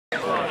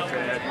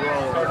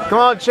Come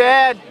on,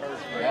 Chad.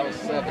 That was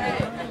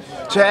 70.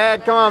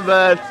 Chad, come on,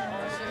 bud.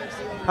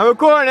 I'm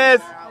recording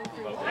this. 84.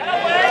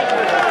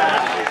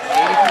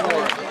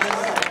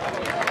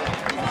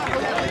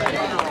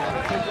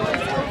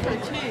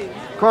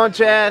 Come on,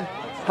 Chad.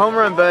 Home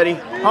run, buddy.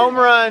 Home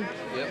run.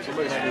 Yep,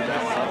 somebody's going to do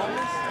that.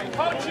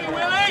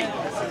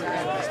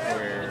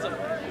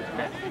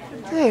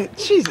 Hey,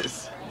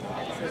 Jesus.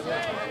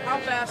 How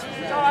fast?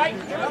 It's all right.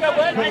 Here we go,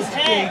 bud. Nice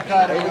hang.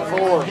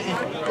 84.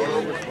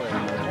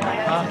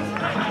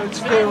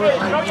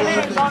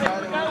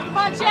 Come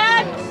on,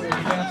 Chad.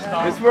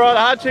 This is for all the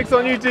hot chicks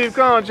on YouTube.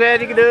 Come on,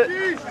 Chad. You can do it.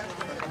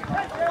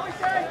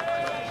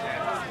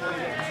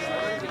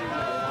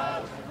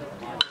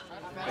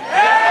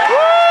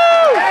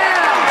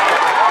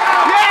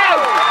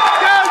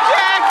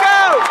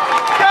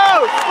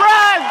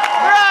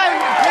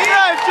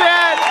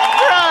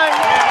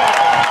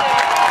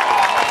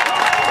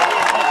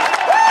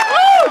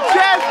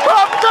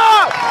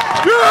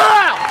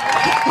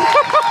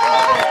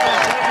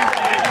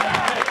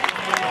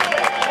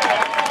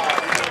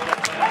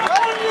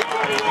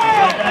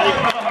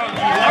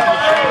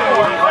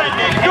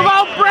 Come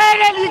on,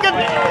 Brandon! You can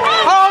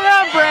hold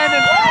on,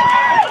 Brandon.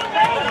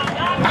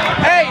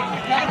 Hey!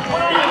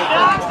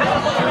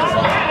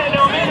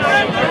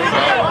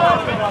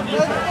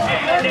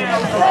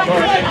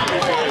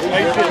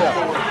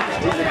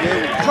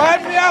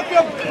 Drive me out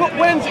there,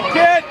 wins it,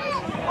 kid.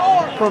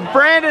 For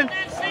Brandon.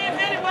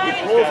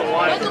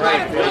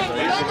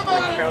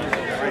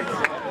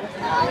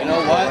 You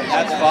know what?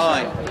 That's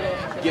fine.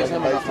 Gives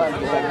him enough time to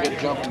get a good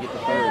jump and get the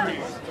third.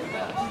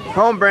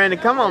 Come on, Brandon.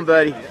 Come on,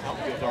 buddy.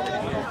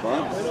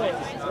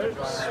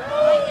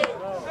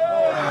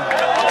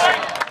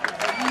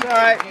 It's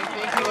alright.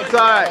 It's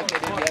alright.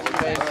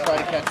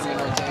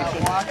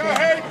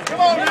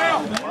 Come on now.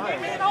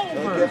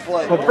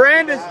 Well,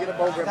 Brandon.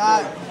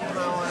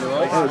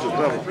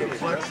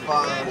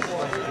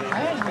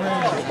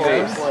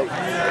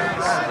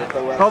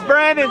 Oh,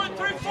 Brandon. 1,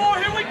 3, 4.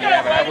 Here we go.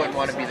 Yeah, but I wouldn't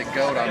want to be the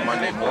GOAT on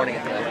Monday morning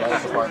at the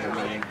athletic department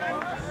meeting.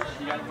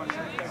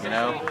 You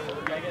know?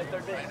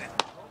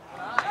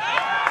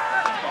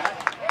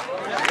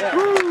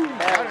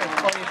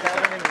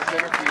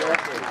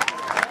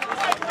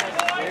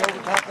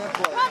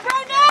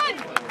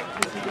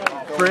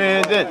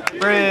 Brandon.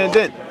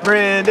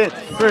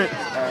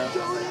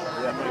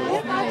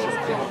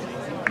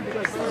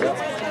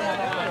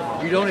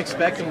 You don't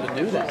expect him to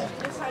do that.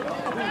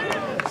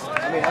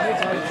 I mean, how many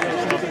times do you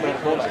see him at a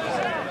fullback?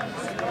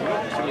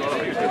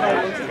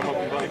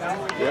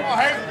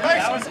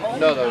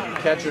 No, the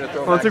catcher to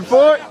throw 1, 3, back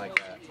 4. like that.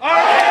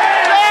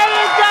 There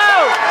you go!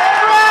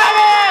 Run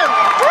him!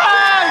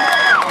 Run!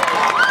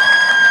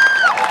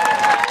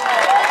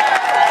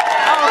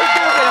 Oh, he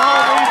could have been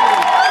home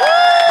easily.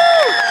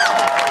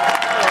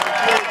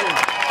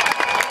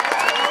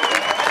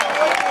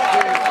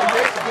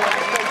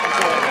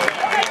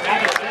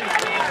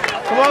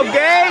 Come on,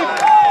 Gabe!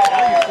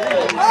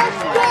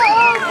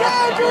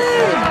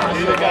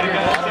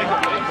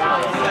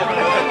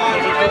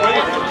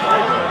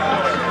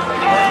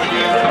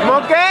 Come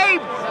on,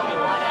 Gabe!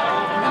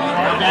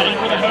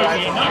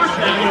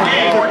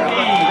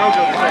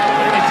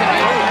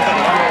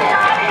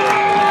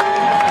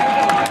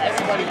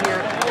 Everybody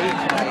here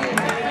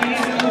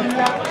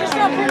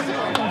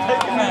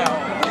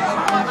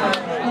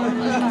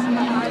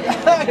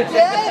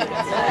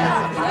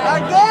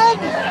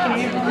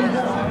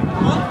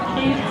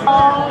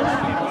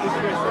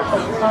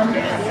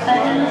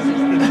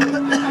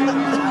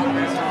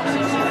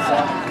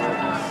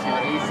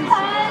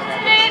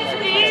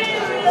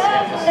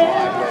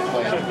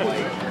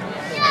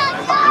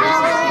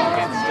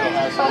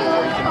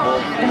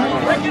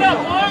Break it up,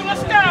 boy.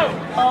 Let's go.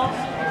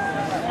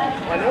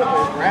 I know the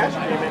Rash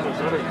came in those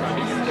other times.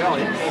 You can tell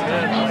he came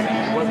in like he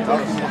wasn't on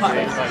the slide.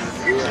 It's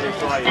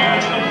like,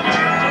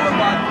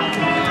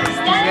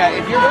 yeah,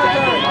 if you're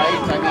dead to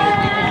rights, I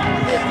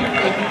mean, if you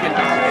think you can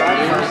knock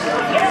it loose,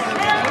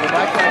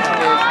 my question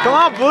is, Come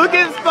on, Blue,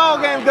 get this ball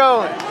game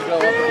going. to go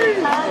up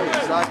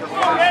and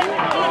sacrifice.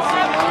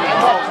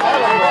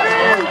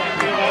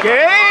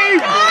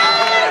 Gabe!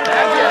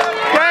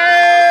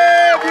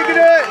 Gabe, you can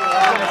do it.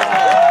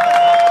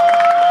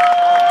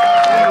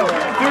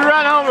 Do the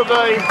run homer,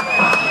 buddy.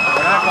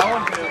 We're not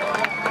going to.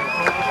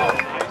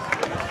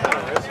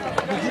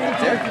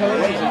 Their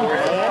coach is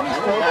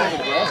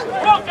aggressive.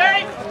 Come on,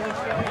 Gabe.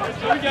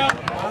 Here we go.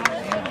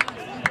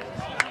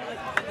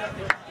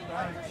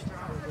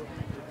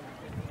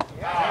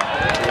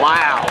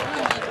 Wow.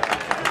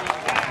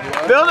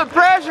 Build the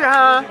pressure,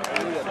 huh?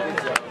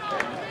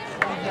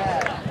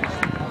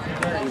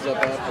 Who's up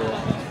after it?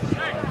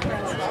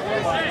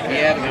 He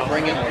had to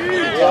bring it to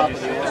the top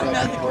of the order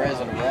like Perez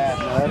and Rash.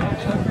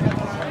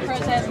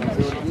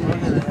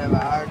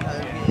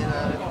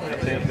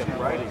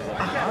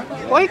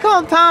 What are you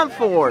calling time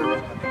for?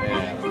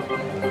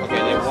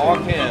 Okay, they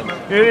walk him.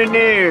 Get in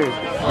there.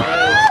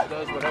 Perez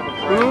does whatever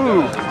Perez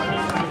Ooh. does.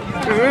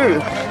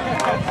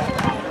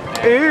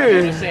 I'm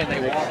Ooh. just saying they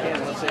walk in,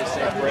 let's say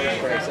Perez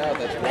strikes out,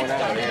 that's 1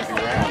 out, they have to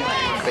be around,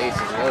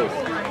 bases loaded.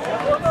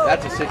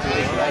 That's a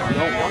situation I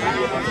don't want to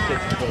be if I'm the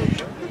pitching coach.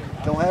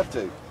 Don't have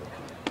to.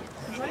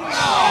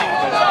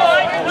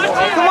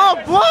 Come on,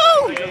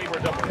 Blue!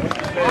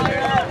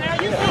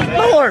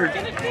 Lord!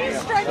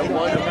 No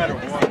matter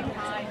what.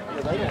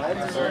 They don't have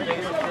to.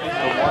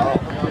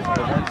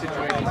 The one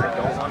situation they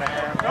don't want to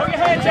have. Throw your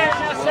hands out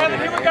now, 7.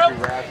 Here we go.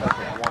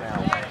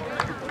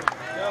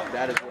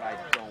 That is what I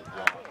don't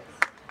want.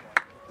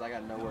 Because I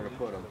got nowhere to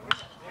put them.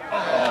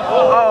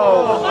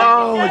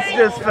 Oh, it's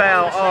just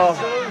foul. Oh,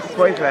 it's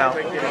way foul.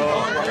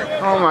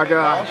 Oh my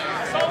gosh.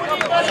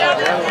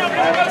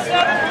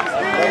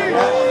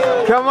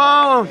 Come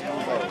on.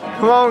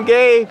 Come on,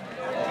 Gabe.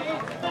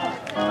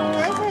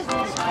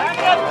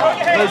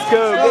 Let's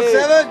go, Gabe.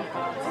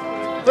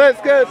 7.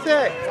 Let's go,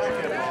 6.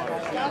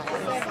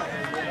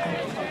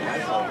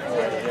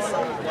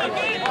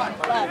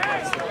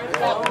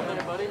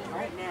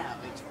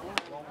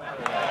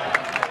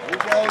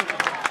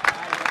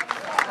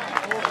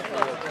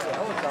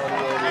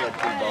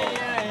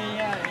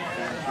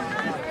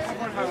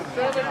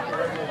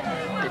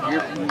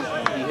 If he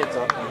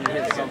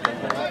hits something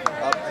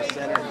up to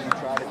center and you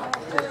try to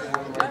hit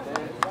him right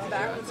there.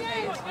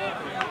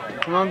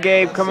 Come on,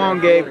 Gabe. Come on,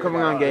 Gabe. Come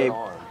on, Gabe.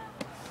 Ooh,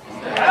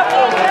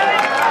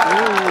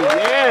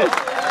 yes.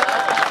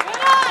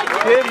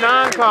 Good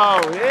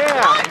non-call.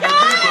 Yeah.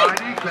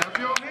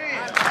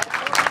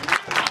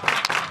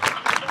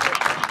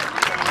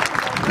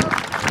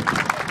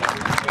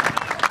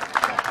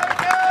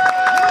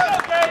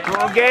 Come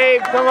on,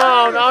 Gabe. Come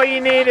on. All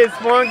you need is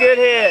one good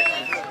hit.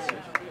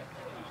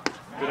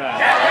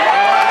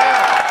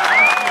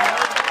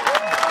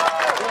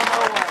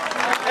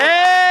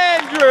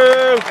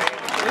 Andrew.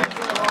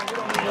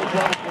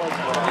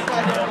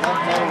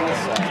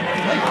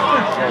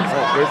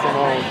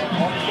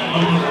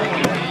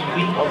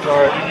 I'm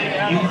sorry.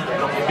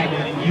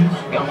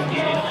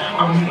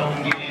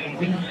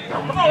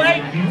 Come on, 8.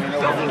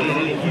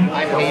 I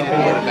hate it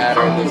when it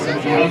matters in this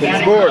situation.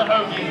 Scored.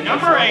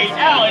 Number 8,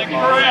 Alex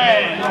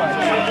Perez.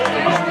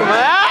 Come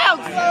on,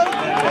 Alex.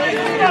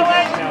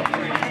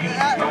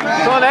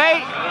 Come on,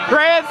 8.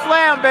 Grand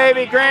slam,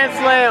 baby. Grand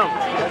slam.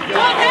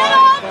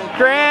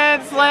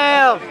 Grand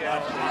slam.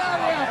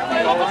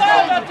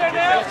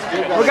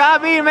 We gotta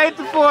beat him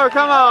 8-4.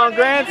 Come on,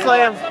 grand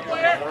slam.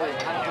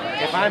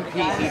 If I'm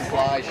Pete, he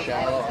flies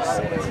shallow.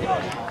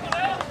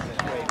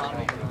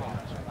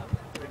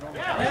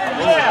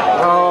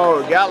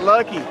 Oh, got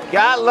lucky.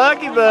 Got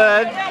lucky,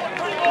 bud.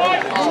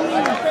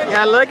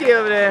 Got lucky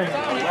over there.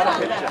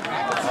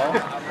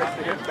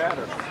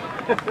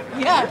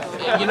 Yeah.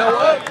 You know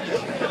what?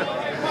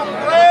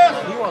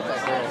 He wants that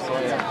girl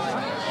slam.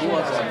 He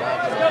wants that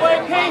match. Go,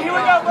 AP. Here we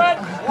go, bud.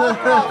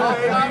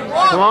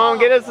 Come on,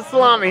 get us a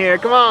salami here.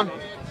 Come on.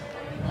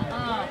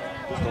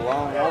 Just a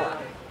long walk.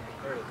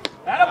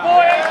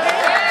 Attaboy, AP.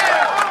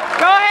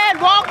 Go ahead,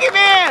 walk him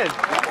in.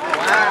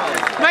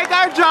 Make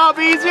our job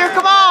easier.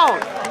 Come on.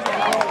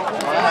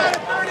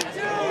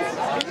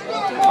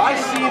 I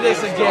see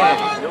this again.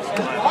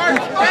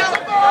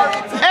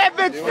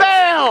 Epic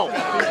fail.